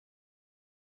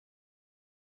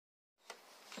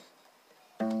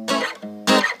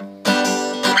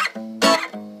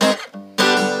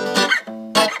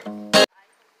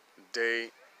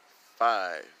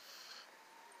5.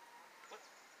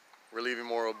 We're leaving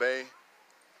Morro Bay.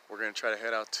 We're going to try to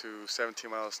head out to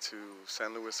 17 miles to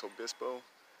San Luis Obispo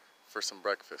for some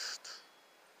breakfast.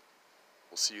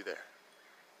 We'll see you there.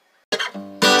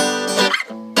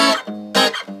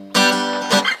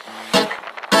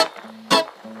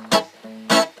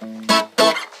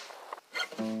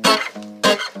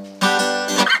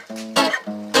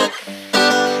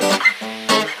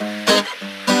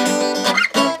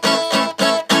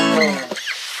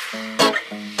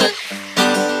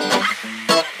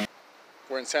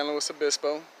 We're in San Luis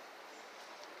Obispo.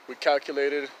 We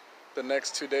calculated the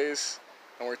next 2 days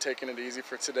and we're taking it easy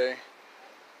for today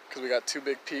because we got 2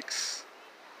 big peaks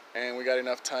and we got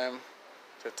enough time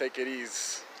to take it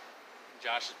easy.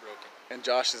 Josh is broken. And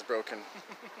Josh is broken.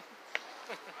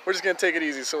 We're just gonna take it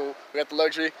easy. So we got the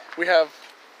luxury. We have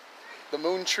the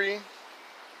moon tree,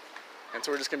 and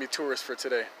so we're just gonna be tourists for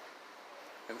today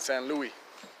in San Luis.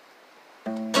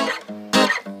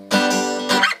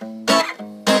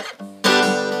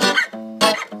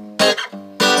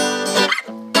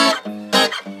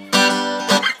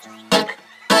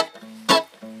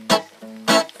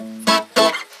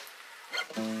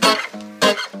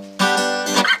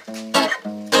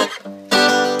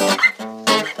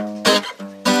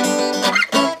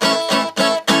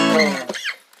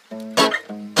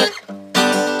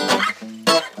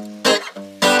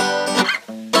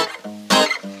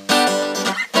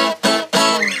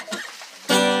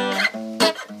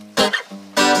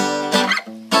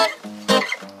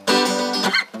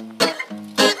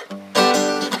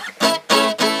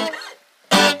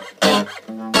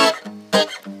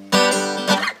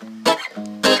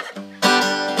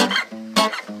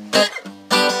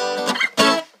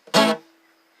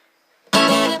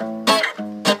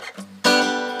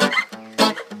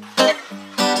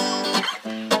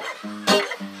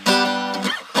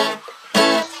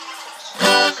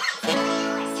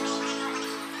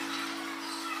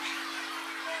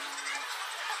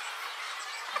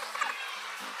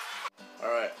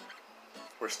 Alright,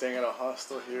 we're staying at a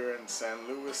hostel here in San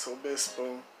Luis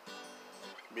Obispo,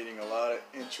 meeting a lot of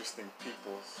interesting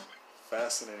people.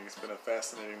 Fascinating. It's been a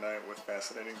fascinating night with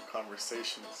fascinating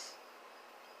conversations.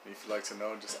 And if you'd like to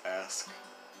know, just ask.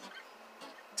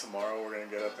 Tomorrow we're going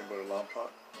to get up and go to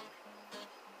Lompoc.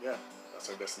 Yeah, that's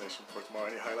our destination for tomorrow.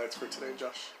 Any highlights for today,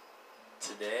 Josh?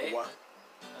 Today? What?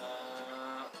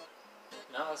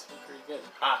 No, it's been pretty good.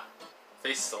 Hot.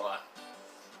 Face is a lot.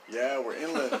 Yeah, we're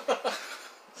inland.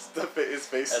 His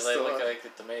face is As I still look hot. like the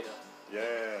tomato.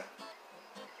 Yeah.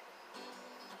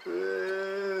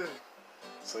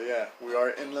 So yeah, we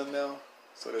are inland now,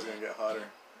 so it is going to get hotter.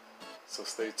 So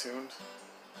stay tuned.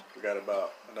 We got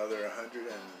about another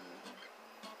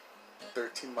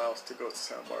 113 miles to go to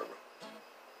Santa Barbara.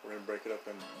 We're going to break it up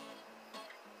in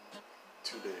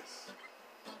 2 days.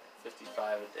 55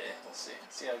 a day. We'll see.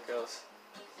 See how it goes.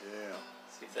 Yeah.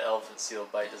 See if the elephant seal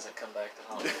bite doesn't come back to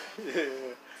haunt me.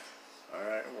 Yeah.